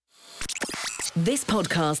This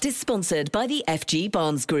podcast is sponsored by the FG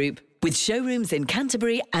Barnes Group, with showrooms in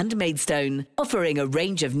Canterbury and Maidstone, offering a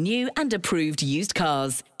range of new and approved used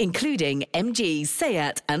cars, including MG,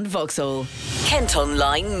 Seat and Vauxhall. Kent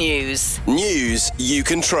Online News. News you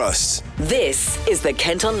can trust. This is the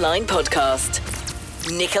Kent Online Podcast.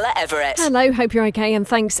 Nicola Everett. Hello, hope you're okay, and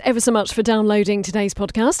thanks ever so much for downloading today's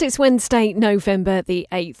podcast. It's Wednesday, November the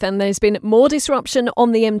 8th, and there's been more disruption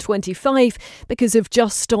on the M25 because of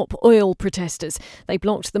Just Stop Oil protesters. They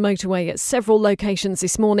blocked the motorway at several locations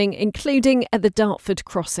this morning, including at the Dartford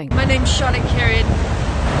crossing. My name's Charlotte Kieran.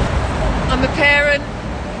 I'm a parent,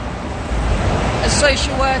 a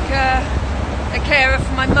social worker, a carer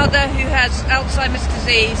for my mother who has Alzheimer's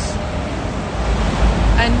disease,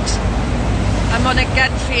 and I'm on at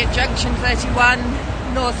Gantry at Junction 31,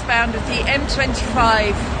 northbound of the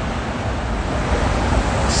M25,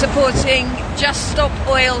 supporting Just Stop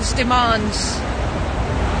Oil's demands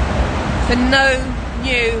for no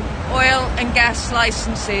new oil and gas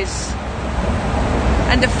licences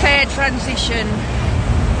and a fair transition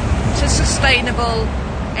to sustainable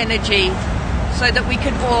energy so that we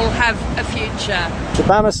can all have a future.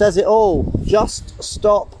 Obama says it all. Just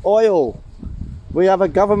stop oil. We have a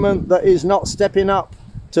government that is not stepping up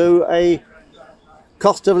to a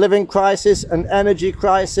cost of living crisis, an energy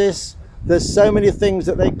crisis. There's so many things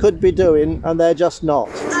that they could be doing and they're just not.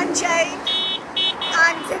 I'm Jane,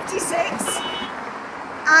 I'm 56,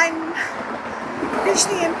 I'm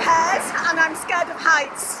visually impaired and I'm scared of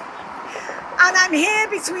heights. And I'm here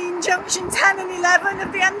between junction 10 and 11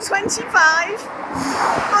 of the M25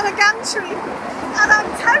 on a gantry and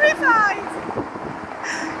I'm terrified.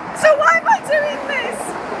 So why am I doing this?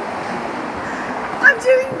 I'm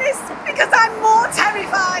doing this because I'm more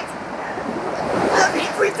terrified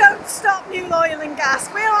if we don't stop new oil and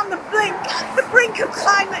gas. We're on the brink of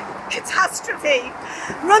climate catastrophe,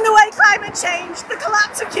 runaway climate change, the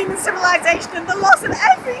collapse of human civilization and the loss of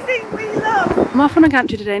everything we love. I'm off on a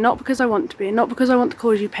gantry today, not because I want to be, not because I want to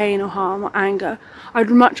cause you pain or harm or anger. I'd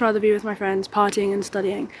much rather be with my friends, partying and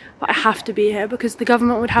studying, but I have to be here because the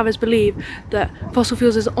government would have us believe that fossil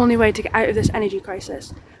fuels is the only way to get out of this energy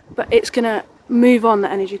crisis. But it's going to move on the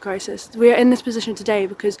energy crisis. We are in this position today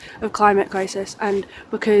because of climate crisis and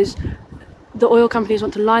because the oil companies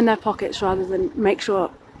want to line their pockets rather than make sure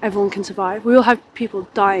everyone can survive. We will have people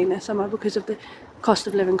dying this summer because of the cost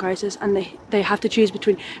of living crisis, and they have to choose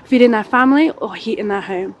between feeding their family or heating their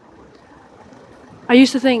home. I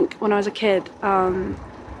used to think when I was a kid,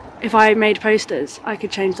 if I made posters, I could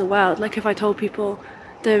change the world. Like if I told people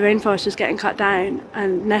the rainforest was getting cut down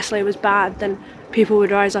and Nestle was bad, then people would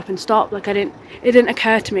rise up and stop. It didn't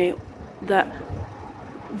occur to me that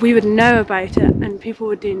we would know about it and people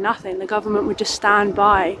would do nothing. The government would just stand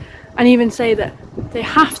by and even say that they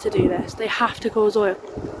have to do this, they have to cause oil,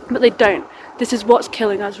 but they don't. This is what's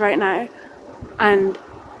killing us right now. And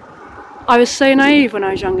I was so naive when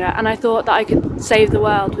I was younger and I thought that I could save the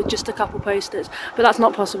world with just a couple posters, but that's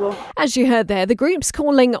not possible. As you heard there, the group's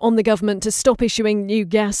calling on the government to stop issuing new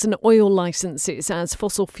gas and oil licences as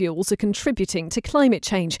fossil fuels are contributing to climate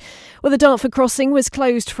change. Well, the Dartford crossing was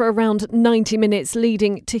closed for around 90 minutes,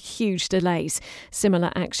 leading to huge delays.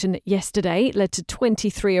 Similar action yesterday led to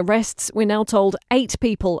 23 arrests. We're now told 8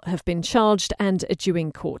 people have been charged and are due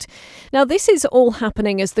in court. Now, this is all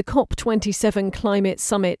happening as the COP27 climate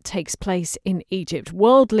summit takes place in Egypt.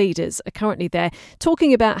 World leaders are currently there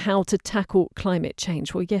talking about how to tackle climate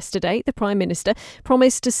change. Well, yesterday, the Prime Minister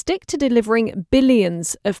promised to stick to delivering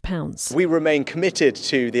billions of pounds. We remain committed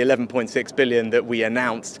to the 11.6 billion that we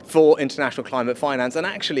announced for international climate finance. And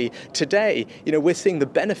actually, today, we're seeing the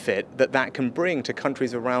benefit that can bring to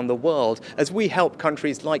countries around the world as we help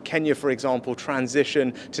countries like Kenya, for example,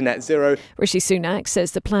 transition to net zero. Rishi Sunak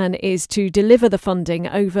says the plan is to deliver the funding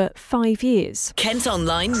over 5 years. Kent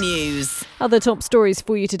Online News. Other top stories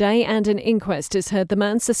for you today, and an inquest has heard the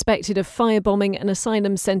man suspected of firebombing an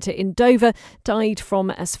asylum centre in Dover died from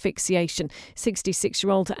asphyxiation.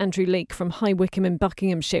 66-year-old Andrew Leake from High Wycombe in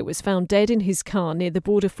Buckinghamshire was found dead in his car near the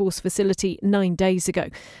Border Force facility 9 days ago.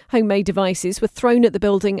 Homemade devices were thrown at the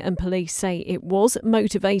building and police say it was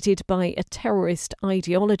motivated by a terrorist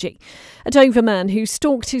ideology. A Dover man who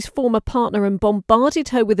stalked his former partner and bombarded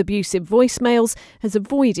her with abusive voicemails has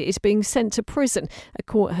avoided being sent to prison. A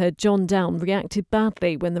court heard John John Down reacted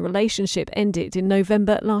badly when the relationship ended in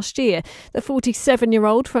November last year. The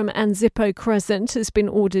 47-year-old from Anzipo Crescent has been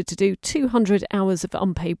ordered to do 200 hours of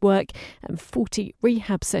unpaid work and 40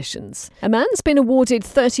 rehab sessions. A man's been awarded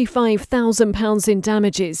 £35,000 in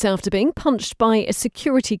damages after being punched by a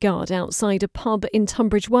security guard outside a pub in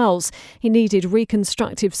Tunbridge Wells. He needed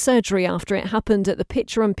reconstructive surgery after it happened at the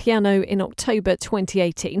Pitcher and Piano in October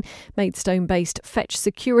 2018. Maidstone-based Fetch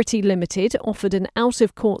Security Limited offered an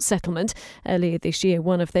out-of-court settlement. Earlier this year,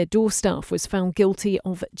 one of their door staff was found guilty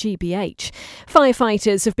of GBH.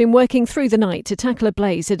 Firefighters have been working through the night to tackle a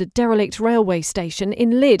blaze at a derelict railway station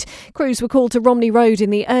in Lydd. Crews were called to Romney Road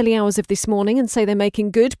in the early hours of this morning and say they're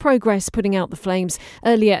making good progress putting out the flames.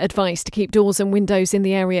 Earlier advice to keep doors and windows in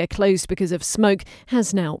the area closed because of smoke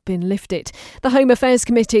has now been lifted. The Home Affairs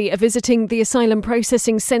Committee are visiting the Asylum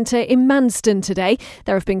Processing Centre in Manston today.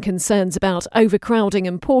 There have been concerns about overcrowding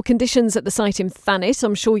and poor conditions at the site in Thanet.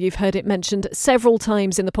 I'm sure you've heard it mentioned several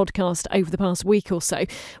times in the podcast over the past week or so.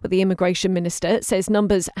 But the Immigration Minister says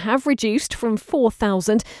numbers have reduced from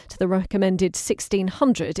 4,000 to the recommended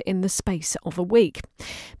 1,600 in the space of a week.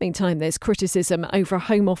 Meantime, there's criticism over a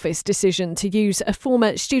Home Office decision to use a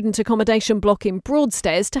former student accommodation block in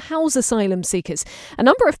Broadstairs to house asylum seekers. A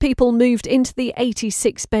number of people moved into the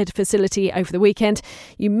 86-bed facility over the weekend.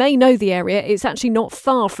 You may know the area. It's actually not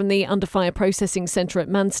far from the Under Fire Processing Centre at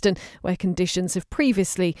Manston, where conditions have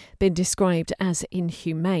previously been described as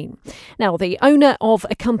inhumane. Now, the owner of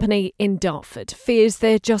a company in Dartford fears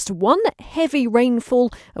they're just one heavy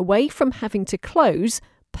rainfall away from having to close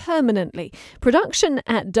permanently. Production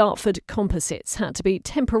at Dartford Composites had to be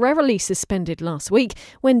temporarily suspended last week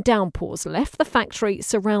when downpours left the factory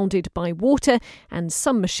surrounded by water and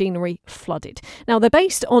some machinery flooded. Now, they're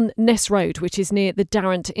based on Ness Road, which is near the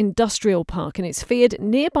Darrant Industrial Park, and it's feared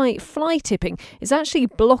nearby fly tipping is actually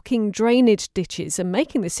blocking drainage ditches and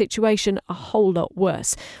making the situation a whole lot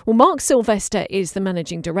worse. Well, Mark Sylvester is the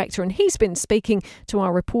managing director, and he's been speaking to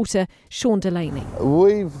our reporter Sean Delaney.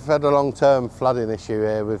 We've had a long-term flooding issue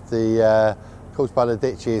here with the caused by the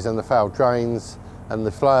ditches and the foul drains and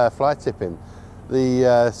the fly tipping.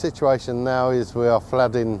 The situation now is we are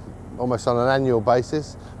flooding almost on an annual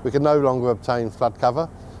basis. We can no longer obtain flood cover.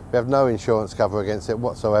 We have no insurance cover against it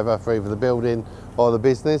whatsoever for either the building or the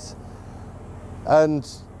business. And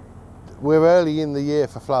we're early in the year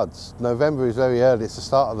for floods. November is very early, it's the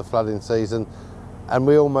start of the flooding season, and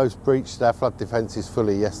we almost breached our flood defences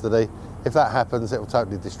fully yesterday. If that happens, it will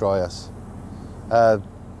totally destroy us.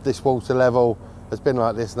 This water level has been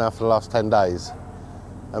like this now for the last 10 days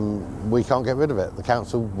and we can't get rid of it. The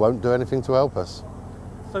council won't do anything to help us.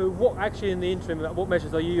 So what actually in the interim, what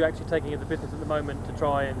measures are you actually taking as a business at the moment to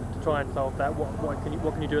try and solve that? What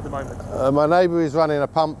can you do at the moment? My neighbour is running a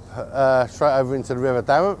pump straight over into the River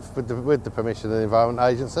Darrant with the permission of the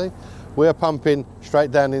Environment Agency. We're pumping straight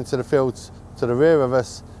down into the fields to the rear of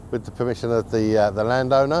us with the permission of the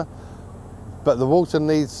landowner. But the water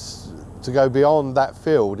needs to go beyond that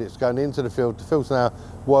field. It's going into the field. The field's now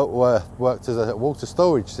worked as a water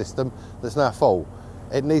storage system that's now full.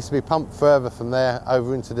 It needs to be pumped further from there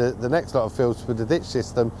over into the next lot of fields with the ditch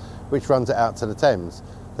system, which runs it out to the Thames.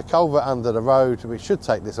 The culvert under the road, which should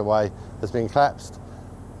take this away, has been collapsed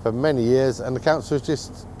for many years, and the council is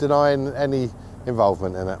just denying any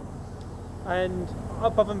involvement in it. And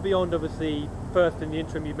above and beyond, obviously, first in the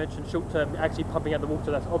interim you mentioned short-term actually pumping out the water.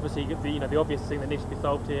 That's obviously the obvious thing that needs to be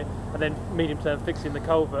solved here. And then medium-term fixing the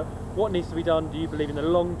culvert. What needs to be done, do you believe, in the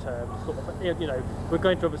long term? We're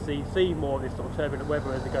going to obviously see more of this sort of turbulent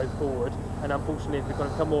weather as it goes forward, and unfortunately there's going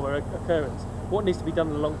to become more of an occurrence. What needs to be done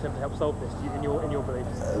in the long term to help solve this, in your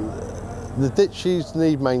beliefs? The ditches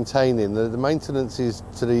need maintaining. The maintenance is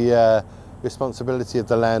to the responsibility of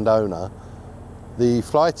the landowner. The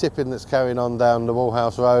fly tipping that's carrying on down the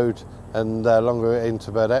Wallhouse Road and longer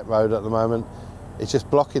into Burdett Road at the moment, it's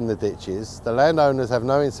just blocking the ditches. The landowners have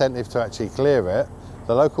no incentive to actually clear it.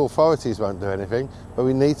 The local authorities won't do anything, but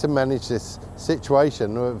we need to manage this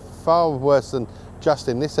situation far worse than just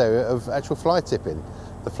in this area of actual fly tipping.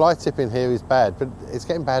 The fly tipping here is bad, but it's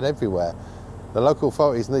getting bad everywhere. The local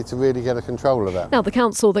authorities need to really get a control of that. Now, the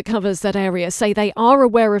council that covers that area say they are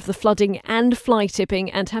aware of the flooding and fly tipping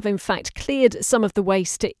and have in fact cleared some of the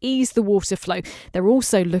waste to ease the water flow. They're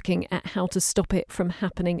also looking at how to stop it from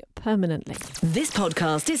happening permanently. This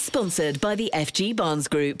podcast is sponsored by the FG Barnes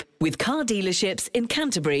Group. with car dealerships in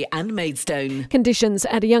Canterbury and Maidstone. Conditions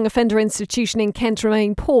at a young offender institution in Kent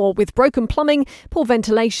remain poor, with broken plumbing, poor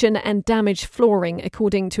ventilation and damaged flooring,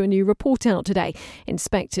 according to a new report out today.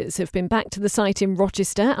 Inspectors have been back to the site in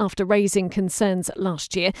Rochester after raising concerns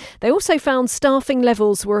last year. They also found staffing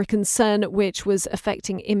levels were a concern which was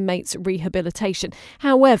affecting inmates' rehabilitation.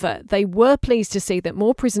 However, they were pleased to see that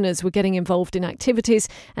more prisoners were getting involved in activities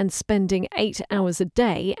and spending 8 hours a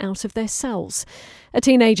day out of their cells. A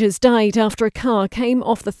teenager died after a car came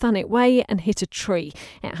off the Thanet Way and hit a tree.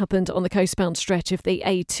 It happened on the coastbound stretch of the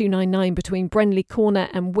A299 between Brenley Corner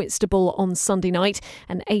and Whitstable on Sunday night.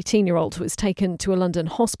 An 18-year-old was taken to a London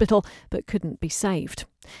hospital but couldn't be saved.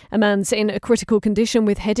 A man's in a critical condition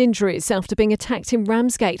with head injuries after being attacked in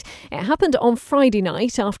Ramsgate. It happened on Friday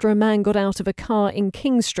night after a man got out of a car in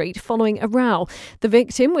King Street following a row. The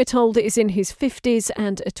victim, we're told, is in his 50s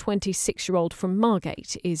and a 26-year-old from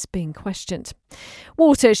Margate is being questioned.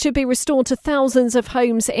 Water should be restored to thousands of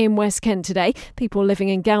homes in West Kent today. People living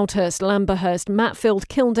in Goudhurst, Lamberhurst, Matfield,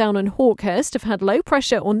 Kildown and Hawkhurst have had low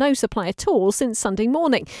pressure or no supply at all since Sunday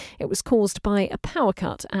morning. It was caused by a power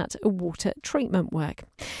cut at a water treatment work.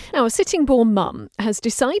 Now, a Sittingbourne mum has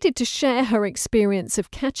decided to share her experience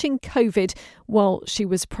of catching COVID while she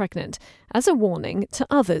was pregnant as a warning to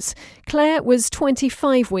others. Claire was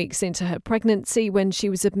 25 weeks into her pregnancy when she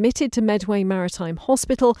was admitted to Medway Maritime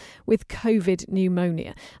Hospital with COVID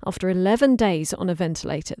pneumonia. After 11 days on a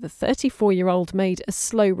ventilator, the 34-year-old made a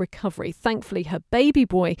slow recovery. Thankfully, her baby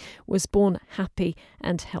boy was born happy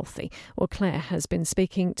and healthy. Well, Claire has been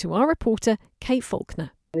speaking to our reporter, Kate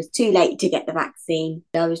Faulkner. It was too late to get the vaccine.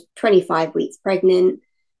 I was 25 weeks pregnant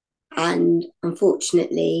and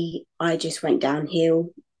unfortunately I just went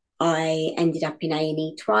downhill. I ended up in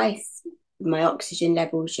A&E twice. My oxygen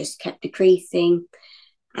levels just kept decreasing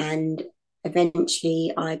and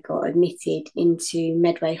eventually I got admitted into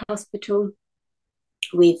Medway Hospital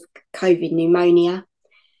with COVID pneumonia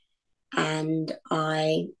and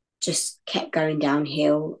I just kept going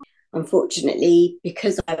downhill. Unfortunately,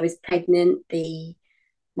 because I was pregnant,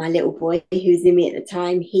 my little boy who was in me at the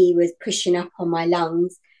time, he was pushing up on my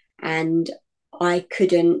lungs and I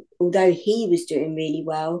couldn't, although he was doing really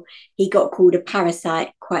well, he got called a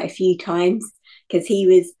parasite quite a few times because he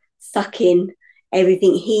was sucking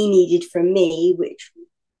everything he needed from me, which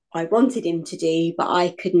I wanted him to do, but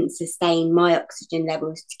I couldn't sustain my oxygen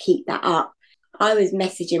levels to keep that up. I was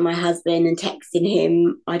messaging my husband and texting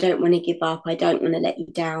him, I don't want to give up, I don't want to let you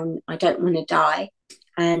down, I don't want to die.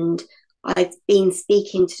 And I've been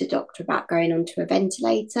speaking to the doctor about going onto a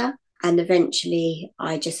ventilator and eventually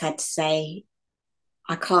I just had to say,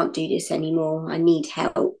 I can't do this anymore. I need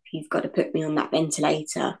help. You've got to put me on that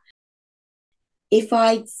ventilator. If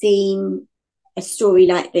I'd seen a story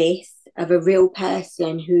like this of a real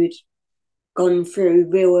person who'd gone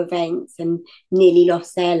through real events and nearly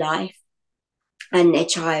lost their life and their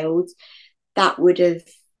child, that would have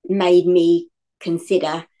made me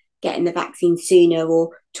consider getting the vaccine sooner or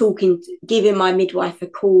giving my midwife a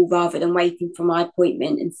call rather than waiting for my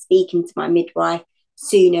appointment and speaking to my midwife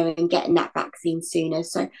sooner and getting that vaccine sooner.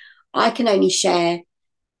 So I can only share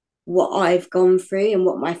what I've gone through and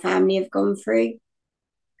what my family have gone through.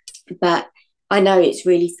 But I know it's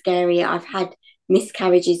really scary. I've had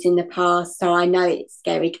miscarriages in the past, so I know it's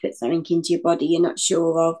scary to put something into your body you're not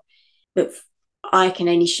sure of. But I can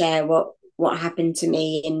only share what happened to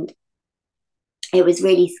me, and it was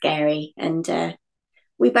really scary. And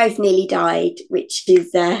we both nearly died, which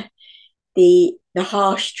is the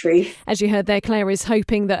harsh truth. As you heard there, Claire is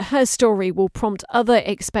hoping that her story will prompt other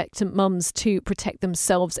expectant mums to protect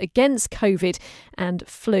themselves against COVID and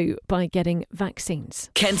flu by getting vaccines.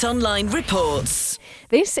 Kent Online reports.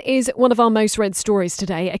 This is one of our most read stories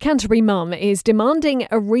today. A Canterbury mum is demanding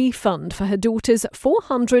a refund for her daughter's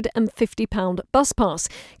 £450 bus pass,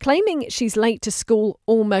 claiming she's late to school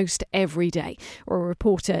almost every day. Our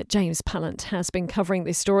reporter James Pallant has been covering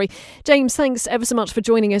this story. James, thanks ever so much for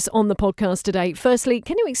joining us on the podcast today. Firstly,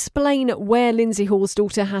 can you explain where Lindsay Hall's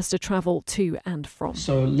daughter has to travel to and from?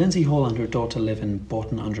 So Lindsay Hall and her daughter live in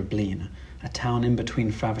Bourton-under-Blean, a town in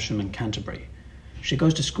between Faversham and Canterbury. She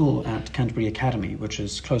goes to school at Canterbury Academy, which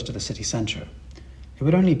is close to the city centre. It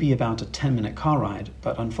would only be about a 10-minute car ride,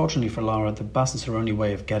 but unfortunately for Lara, the bus is her only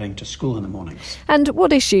way of getting to school in the mornings. And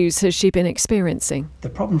what issues has she been experiencing? The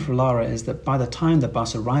problem for Lara is that by the time the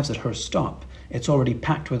bus arrives at her stop, it's already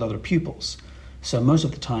packed with other pupils. So most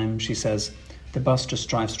of the time, she says, the bus just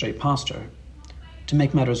drives straight past her. To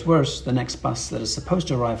make matters worse, the next bus that is supposed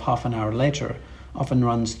to arrive half an hour later often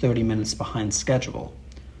runs 30 minutes behind schedule.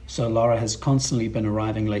 So Lara has constantly been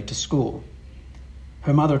arriving late to school.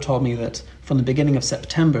 Her mother told me that from the beginning of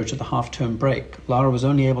September to the half-term break, Lara was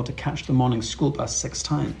only able to catch the morning school bus 6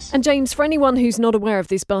 times. And James, for anyone who's not aware of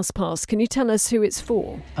this bus pass, can you tell us who it's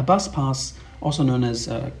for? A bus pass, also known as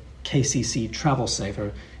a KCC Travel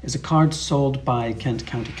Saver, is a card sold by Kent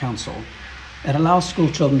County Council. It allows school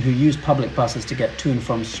children who use public buses to get to and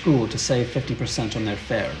from school to save 50% on their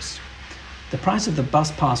fares. The price of the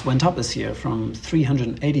bus pass went up this year from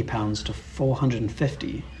 £380 to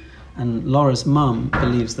 £450. And Laura's mum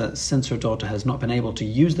believes that since her daughter has not been able to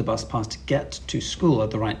use the bus pass to get to school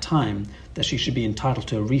at the right time, that she should be entitled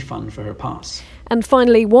to a refund for her pass. And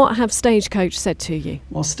finally, what have Stagecoach said to you?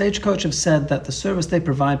 Well, Stagecoach have said that the service they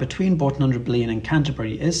provide between Bourton-under-Blean and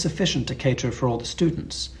Canterbury is sufficient to cater for all the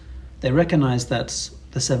students. They recognise that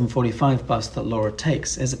the 7:45 bus that Laura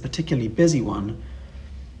takes is a particularly busy one,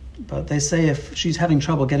 but they say if she's having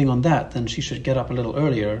trouble getting on that, then she should get up a little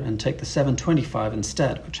earlier and take the 7:25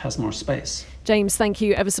 instead, which has more space. James, thank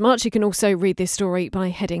you ever so much. You can also read this story by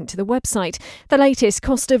heading to the website. The latest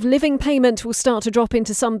cost of living payment will start to drop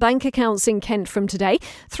into some bank accounts in Kent from today.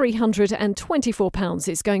 £324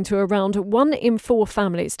 is going to around 1 in 4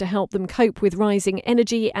 families to help them cope with rising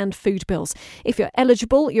energy and food bills. If you're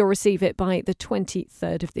eligible, you'll receive it by the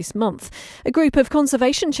 23rd of this month. A group of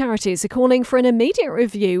conservation charities are calling for an immediate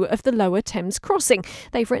review of the Lower Thames crossing.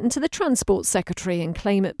 They've written to the Transport Secretary and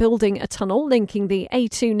claim that building a tunnel linking the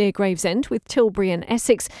A2 near Gravesend with Tilbury and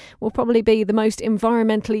Essex will probably be the most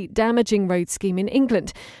environmentally damaging road scheme in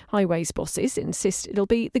England. Highways bosses insist it'll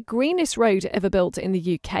be the greenest road ever built in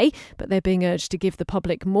the UK, but they're being urged to give the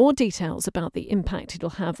public more details about the impact it'll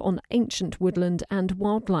have on ancient woodland and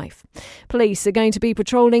wildlife. Police are going to be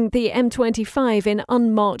patrolling the M25 in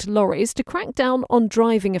unmarked lorries to crack down on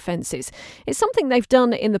driving offences. It's something they've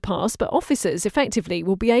done in the past, but officers effectively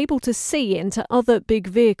will be able to see into other big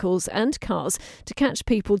vehicles and cars to catch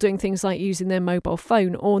people doing things like using their mobile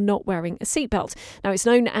phone or not wearing a seatbelt. Now, it's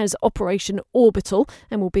known as Operation Orbital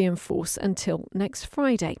and will be in force until next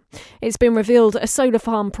Friday. It's been revealed a solar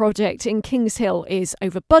farm project in Kings Hill is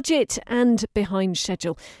over budget and behind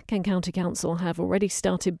schedule. Kent County Council have already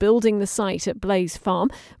started building the site at Blaze Farm,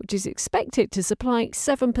 which is expected to supply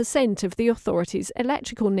 7% of the authority's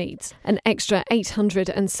electrical needs. An extra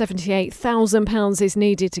 £878,000 is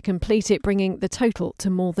needed to complete it, bringing the total to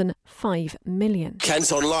more than £5 million.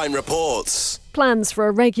 Kent Online reports. Plans for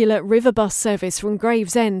a regular river bus service from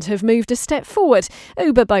Gravesend have moved a step forward.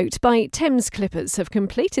 Uberboat by Thames Clippers have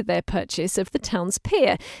completed their purchase of the town's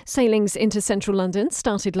pier. Sailings into central London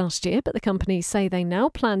started last year, but the company say they now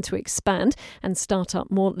plan to expand and start up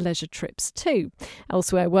more leisure trips too.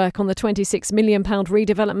 Elsewhere, work on the £26 million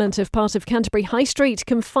redevelopment of part of Canterbury High Street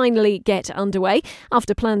can finally get underway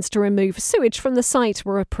after plans to remove sewage from the site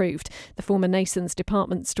were approved. The former Nason's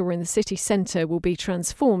department store in the city centre will be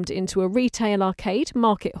transformed into a retail arcade,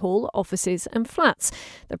 market hall, offices and flats.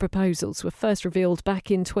 The proposals were first revealed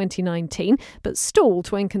back in 2019 but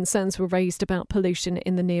stalled when concerns were raised about pollution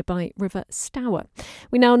in the nearby River Stour.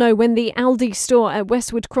 We now know when the Aldi store at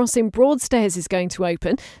Westwood Cross in Broadstairs is going to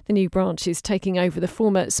open. The new branch is taking over the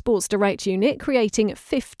former Sports Direct unit, creating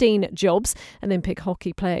 15 jobs. Olympic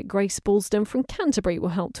hockey player Grace Balsdon from Canterbury will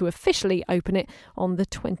help to officially open it on the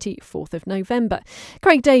 24th of November.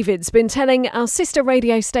 Craig David's been telling our sister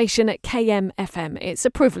radio station at KMFM it's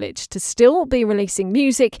a privilege to still be releasing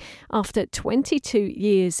music after 22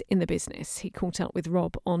 years in the business. He caught up with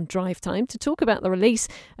Rob on Drive Time to talk about the release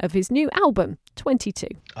of his new album, 22.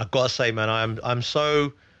 I've got to say, man, I'm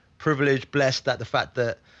so privileged, blessed that the fact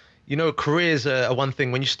that, you know, careers are one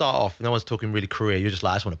thing. When you start off, no one's talking really career. You're just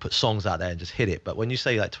like, I just want to put songs out there and just hit it. But when you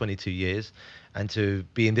say like 22 years and to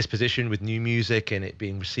be in this position with new music and it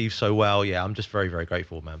being received so well, yeah, I'm just very, very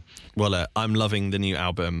grateful, man. Well, I'm loving the new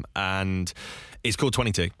album and it's called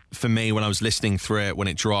 22. For me, when I was listening through it, when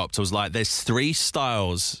it dropped, I was like, there's 3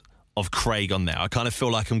 styles of Craig on there. I kind of feel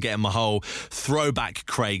like I'm getting my whole throwback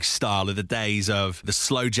Craig style of the days of the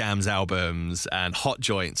Slow Jams albums and Hot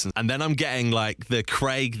Joints. And then I'm getting like the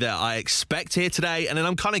Craig that I expect here today. And then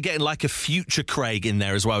I'm kind of getting like a future Craig in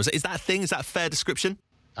there as well. Is that a thing? Is that a fair description?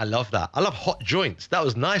 I love that. I love Hot Joints. That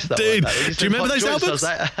was nice. That Dude, one. do you remember those albums?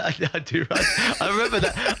 I do. Right? I remember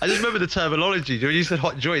that. I just remember the terminology. When you said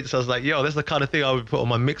Hot Joints, I was like, yo, that's the kind of thing I would put on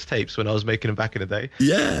my mixtapes when I was making them back in the day.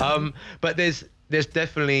 Yeah. But there's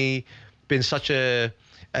definitely been such and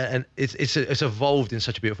it's evolved in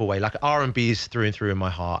such a beautiful way. Like R&B is through and through in my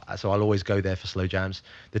heart, so I'll always go there for slow jams.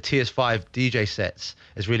 The TS5 DJ sets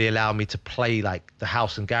has really allowed me to play like the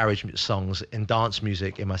house and garage songs and dance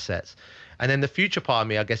music in my sets. And then the future part of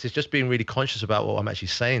me, I guess, is just being really conscious about what I'm actually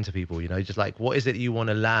saying to people, you know, just like, what is it you want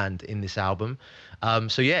to land in this album?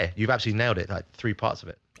 So yeah, you've absolutely nailed it, like 3 parts of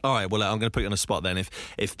it. All right, well, I'm going to put you on a spot then.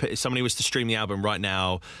 If somebody was to stream the album right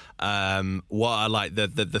now, what are like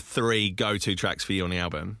the 3 go-to tracks for you on the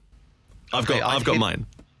album? I've got mine.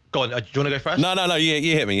 Go on. Do you want to go first? No.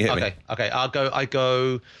 You hit me. Okay. I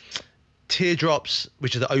go. Teardrops,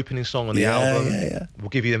 which is the opening song on the album. Yeah. Will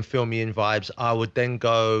give you them Fill Me In vibes. I would then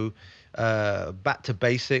go Back to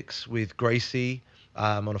Basics with Gracie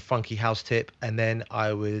on a funky house tip, and then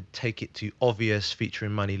I would take it to Obvious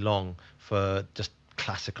featuring Money Long for just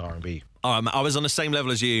classic R&B. I was on the same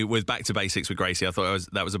level as you with Back to Basics with Gracie. I thought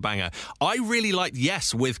that was a banger. I really liked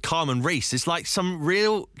Yes with Carmen Reese. It's like some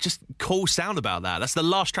real just cool sound about that. That's the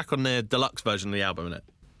last track on the deluxe version of the album, isn't it?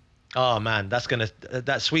 Oh man,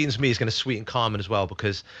 that sweetens me is gonna sweeten Carmen as well,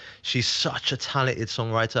 because she's such a talented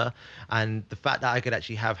songwriter, and the fact that I could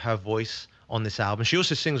actually have her voice on this album. She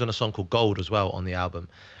also sings on a song called Gold as well on the album,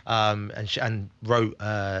 and wrote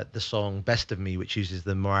the song Best of Me, which uses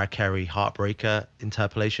the Mariah Carey Heartbreaker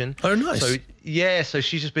interpolation. Oh, nice. So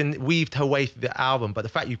she's just been weaved her way through the album, but the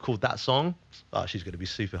fact you called that song, she's going to be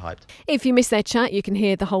super hyped. If you missed their chat, you can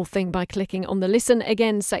hear the whole thing by clicking on the Listen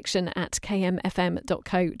Again section at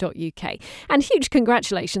kmfm.co.uk. And huge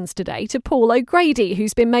congratulations today to Paul O'Grady,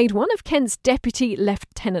 who's been made one of Kent's deputy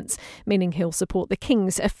lieutenants, meaning he'll support the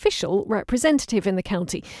King's official representative in the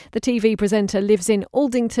county. The TV presenter lives in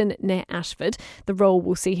Aldington near Ashford. The role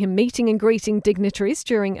will see him meeting and greeting dignitaries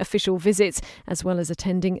during official visits, as well as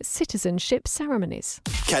attending citizenship ceremonies.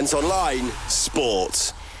 Kent Online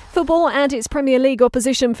Sport. Football and its Premier League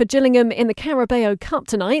opposition for Gillingham in the Carabao Cup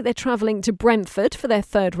tonight. They're travelling to Brentford for their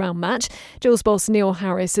third round match. Gills boss Neil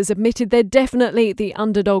Harris has admitted they're definitely the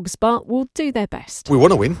underdogs, but will do their best. We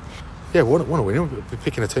want to win. Yeah, we want to win. We're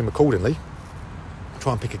picking a team accordingly.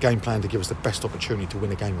 Try and pick a game plan to give us the best opportunity to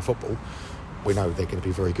win a game of football. We know they're going to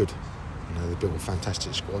be very good. They've built a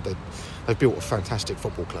fantastic squad. They've built a fantastic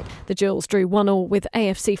football club. The Gills drew 1-1 with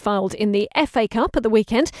AFC Fylde in the FA Cup at the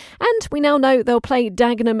weekend, and we now know they'll play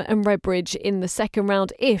Dagenham and Redbridge in the second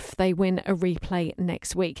round if they win a replay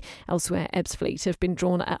next week. Elsewhere, Ebbsfleet have been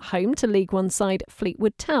drawn at home to League One side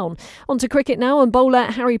Fleetwood Town. On to cricket now, and bowler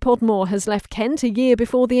Harry Podmore has left Kent a year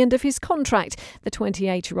before the end of his contract. The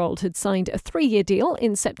 28-year-old had signed a 3-year deal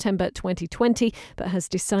in September 2020, but has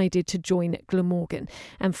decided to join Glamorgan.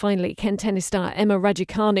 And finally, Kent tennis star Emma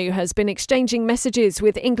Raducanu has been exchanging messages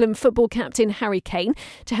with England football captain Harry Kane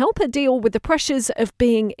to help her deal with the pressures of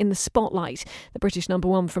being in the spotlight. The British number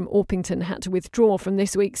 1 from Orpington had to withdraw from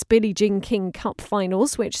this week's Billie Jean King Cup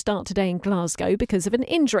finals, which start today in Glasgow because of an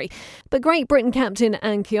injury. But Great Britain captain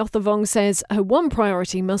Anne Keothavong says her one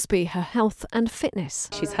priority must be her health and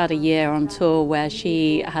fitness. She's had a year on tour where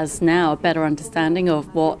she has now a better understanding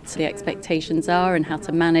of what the expectations are and how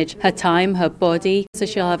to manage her time, her body, so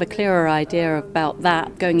she'll have a clearer idea about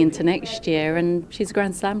that going into next year. And she's a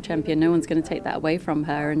Grand Slam champion. No one's going to take that away from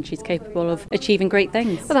her, and she's capable of achieving great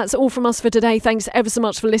things. Well, that's all from us for today. Thanks ever so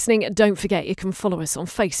much for listening. Don't forget you can follow us on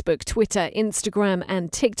Facebook, Twitter, Instagram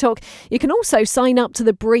and TikTok. You can also sign up to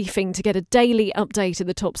The Briefing to get a daily update of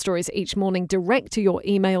the top stories each morning direct to your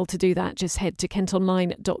email. To do that, just head to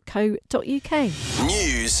kentonline.co.uk.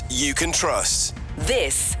 News you can trust.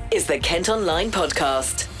 This is the Kent Online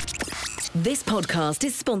Podcast. This podcast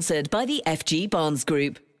is sponsored by the FG Barnes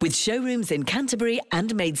Group, with showrooms in Canterbury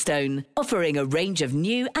and Maidstone, offering a range of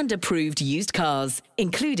new and approved used cars,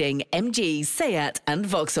 including MG, Seat and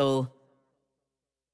Vauxhall.